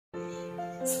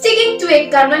Sticking to a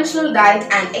conventional diet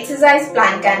and exercise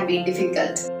plan can be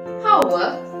difficult.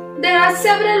 However, there are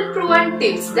several proven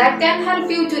tips that can help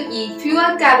you to eat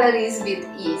fewer calories with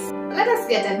ease. Let us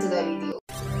get into the video.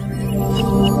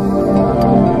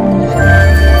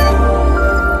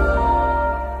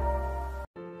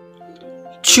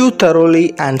 Chew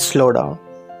thoroughly and slow down.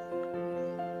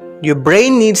 Your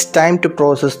brain needs time to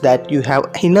process that you have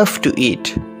enough to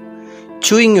eat.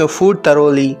 Chewing your food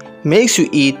thoroughly makes you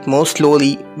eat more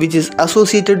slowly, which is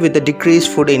associated with a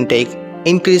decreased food intake,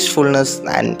 increased fullness,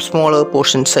 and smaller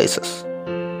portion sizes.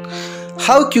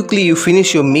 How quickly you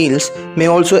finish your meals may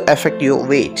also affect your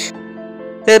weight.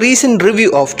 A recent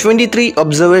review of 23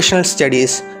 observational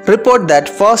studies report that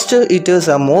faster eaters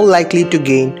are more likely to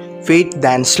gain weight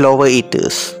than slower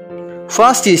eaters.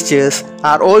 Fast eaters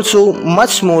are also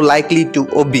much more likely to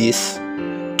be obese.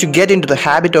 To get into the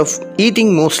habit of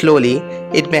eating more slowly,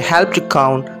 it may help to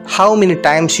count how many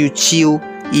times you chew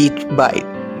each bite.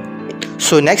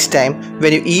 So next time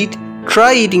when you eat,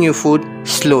 try eating your food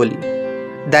slowly.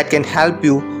 That can help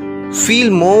you feel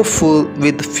more full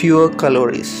with fewer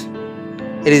calories.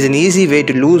 It is an easy way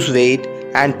to lose weight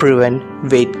and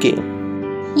prevent weight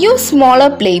gain. Use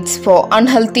smaller plates for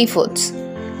unhealthy foods.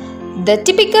 The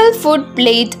typical food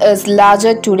plate is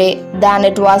larger today than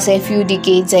it was a few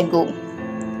decades ago.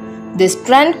 This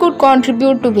trend could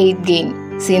contribute to weight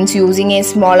gain, since using a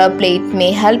smaller plate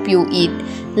may help you eat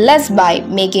less by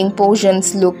making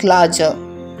portions look larger.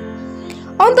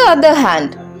 On the other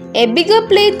hand, a bigger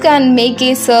plate can make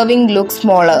a serving look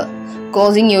smaller,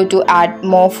 causing you to add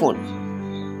more food.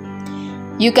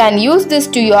 You can use this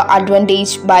to your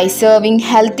advantage by serving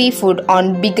healthy food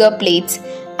on bigger plates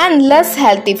and less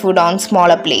healthy food on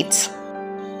smaller plates.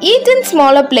 Eat in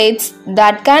smaller plates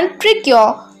that can trick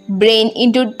your brain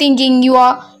into thinking you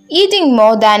are eating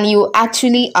more than you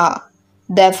actually are.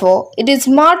 Therefore, it is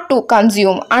smart to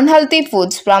consume unhealthy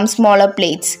foods from smaller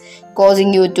plates,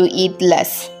 causing you to eat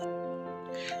less.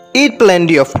 Eat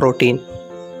plenty of protein.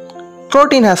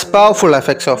 Protein has powerful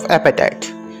effects of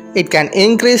appetite. It can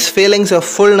increase feelings of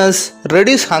fullness,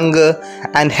 reduce hunger,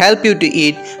 and help you to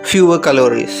eat fewer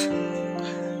calories.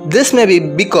 This may be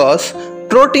because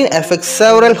protein affects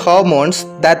several hormones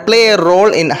that play a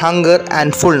role in hunger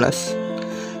and fullness.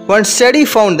 One study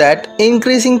found that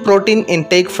increasing protein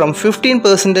intake from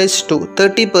 15% to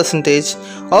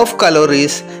 30% of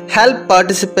calories helped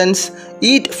participants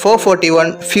eat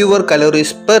 441 fewer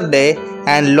calories per day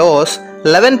and lose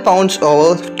 11 pounds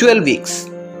over 12 weeks,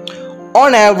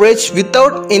 on average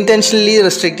without intentionally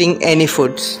restricting any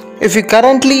foods. If you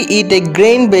currently eat a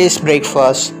grain-based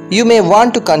breakfast, you may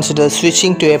want to consider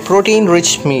switching to a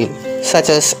protein-rich meal, such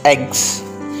as eggs.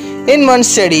 In one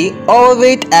study,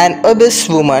 overweight and obese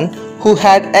women who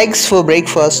had eggs for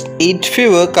breakfast eat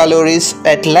fewer calories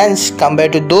at lunch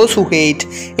compared to those who ate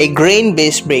a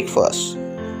grain-based breakfast.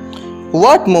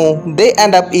 What more, they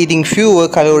end up eating fewer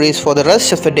calories for the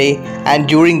rest of the day and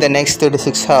during the next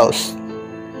 36 hours.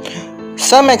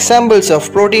 Some examples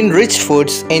of protein-rich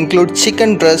foods include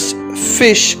chicken breast,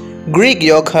 fish, Greek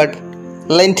yogurt,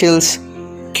 lentils,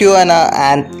 quinoa,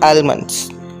 and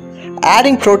almonds.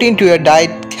 Adding protein to your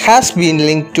diet has been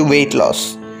linked to weight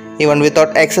loss, even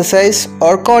without exercise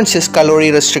or conscious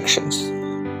calorie restrictions.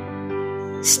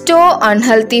 Store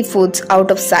unhealthy foods out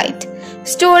of sight.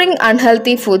 Storing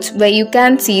unhealthy foods where you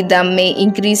can see them may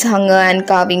increase hunger and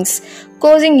cravings,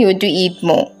 causing you to eat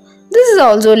more. This is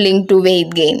also linked to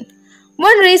weight gain.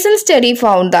 One recent study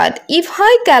found that if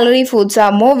high-calorie foods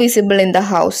are more visible in the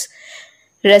house,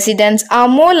 residents are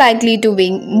more likely to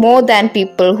weigh more than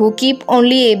people who keep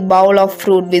only a bowl of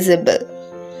fruit visible.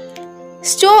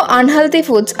 Store unhealthy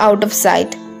foods out of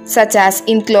sight, such as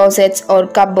in closets or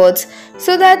cupboards,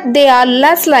 so that they are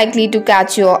less likely to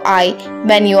catch your eye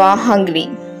when you are hungry.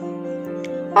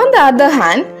 On the other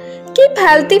hand, keep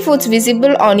healthy foods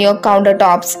visible on your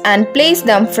countertops and place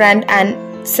them front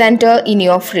and center in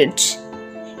your fridge.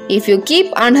 If you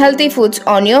keep unhealthy foods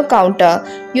on your counter,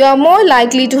 you are more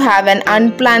likely to have an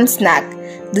unplanned snack.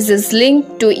 This is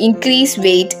linked to increased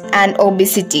weight and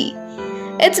obesity.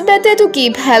 It's better to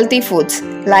keep healthy foods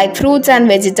like fruits and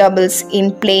vegetables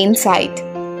in plain sight.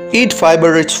 Eat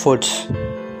fiber-rich foods.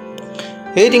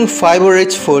 Eating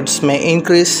fiber-rich foods may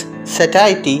increase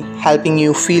satiety, helping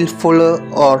you feel fuller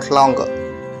or longer.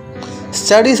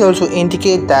 Studies also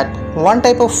indicate that one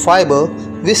type of fiber,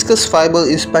 viscous fiber,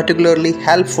 is particularly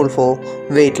helpful for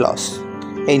weight loss.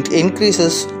 It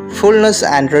increases fullness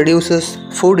and reduces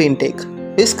food intake.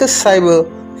 Viscous fiber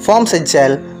forms a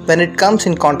gel when it comes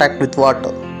in contact with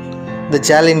water. The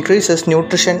gel increases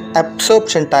nutrition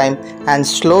absorption time and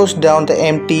slows down the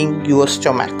emptying your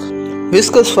stomach.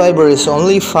 Viscous fiber is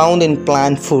only found in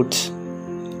plant foods.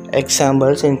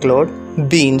 Examples include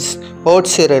beans, oat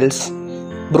cereals,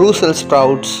 Brussels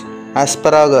sprouts,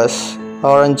 asparagus,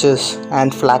 oranges,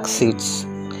 and flax seeds.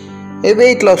 A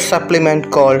weight loss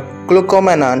supplement called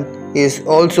glucomannan is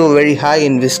also very high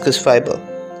in viscous fiber.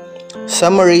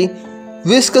 Summary: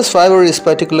 viscous fiber is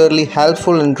particularly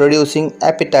helpful in reducing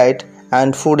appetite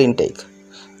and food intake.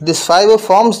 This fiber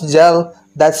forms gel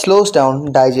that slows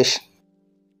down digestion.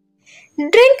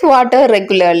 Drink water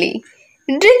regularly.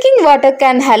 Drinking water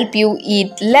can help you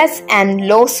eat less and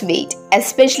lose weight,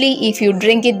 especially if you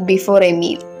drink it before a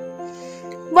meal.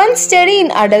 One study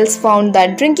in adults found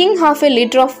that drinking half a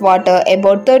liter of water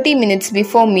about 30 minutes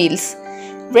before meals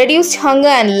reduced hunger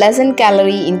and lessened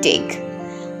calorie intake.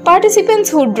 Participants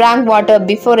who drank water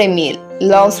before a meal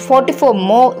lost 44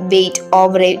 more weight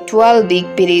over a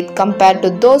 12-week period compared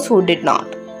to those who did not.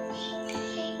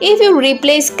 If you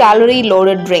replace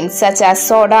calorie-loaded drinks such as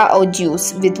soda or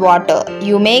juice with water,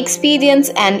 you may experience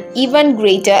an even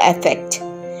greater effect.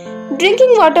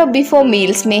 Drinking water before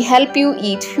meals may help you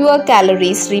eat fewer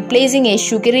calories. Replacing a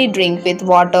sugary drink with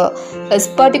water is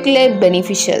particularly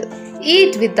beneficial.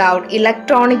 Eat without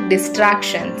electronic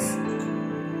distractions.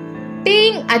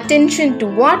 Paying attention to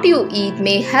what you eat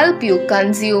may help you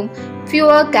consume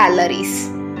fewer calories.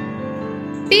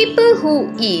 People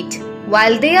who eat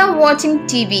while they are watching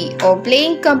TV or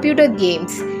playing computer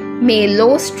games may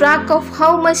lose track of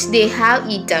how much they have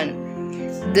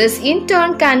eaten. This in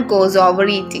turn can cause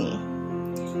overeating.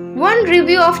 One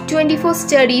review of 24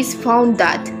 studies found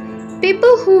that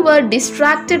people who were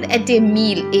distracted at a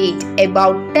meal ate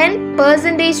about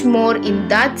 10% more in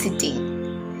that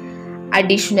sitting.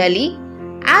 Additionally,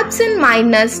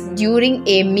 absent-mindedness during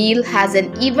a meal has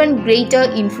an even greater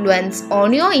influence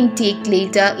on your intake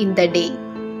later in the day.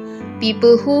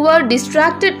 People who were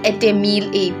distracted at a meal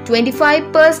ate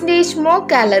 25% more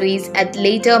calories at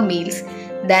later meals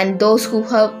than those who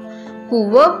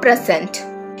were present.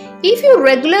 If you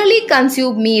regularly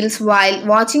consume meals while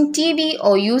watching TV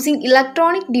or using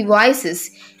electronic devices,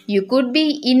 you could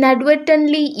be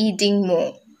inadvertently eating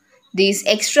more. These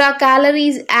extra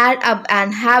calories add up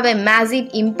and have a massive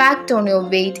impact on your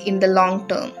weight in the long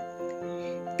term.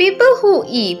 People who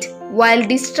eat while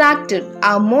distracted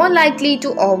are more likely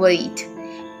to overeat.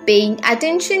 Paying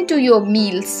attention to your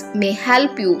meals may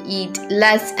help you eat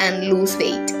less and lose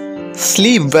weight.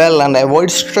 Sleep well and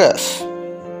avoid stress.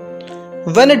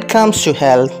 When it comes to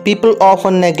health, people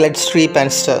often neglect sleep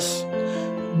and stress.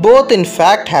 Both in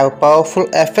fact have powerful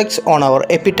effects on our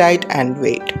appetite and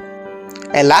weight.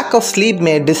 A lack of sleep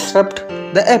may disrupt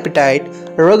the appetite,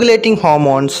 regulating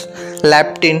hormones,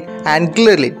 leptin and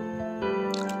ghrelin.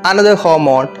 Another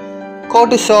hormone,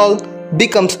 cortisol,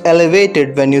 becomes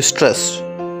elevated when you stress.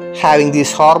 Having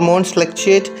these hormones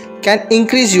fluctuate can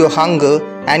increase your hunger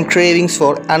and cravings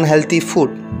for unhealthy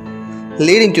food,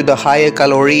 leading to the higher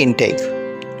calorie intake.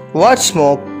 What's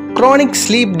more, chronic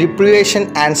sleep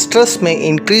deprivation and stress may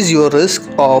increase your risk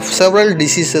of several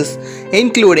diseases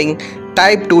including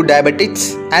type 2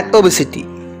 diabetes and obesity.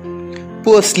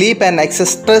 Poor sleep and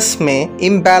excess stress may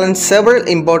imbalance several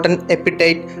important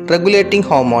appetite regulating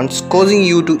hormones, causing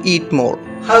you to eat more.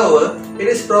 However, it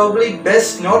is probably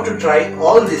best not to try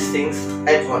all these things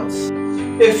at once.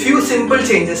 A few simple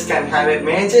changes can have a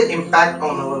major impact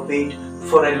on our weight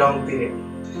for a long period.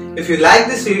 If you like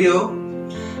this video,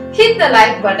 hit the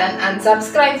like button and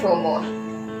subscribe for more.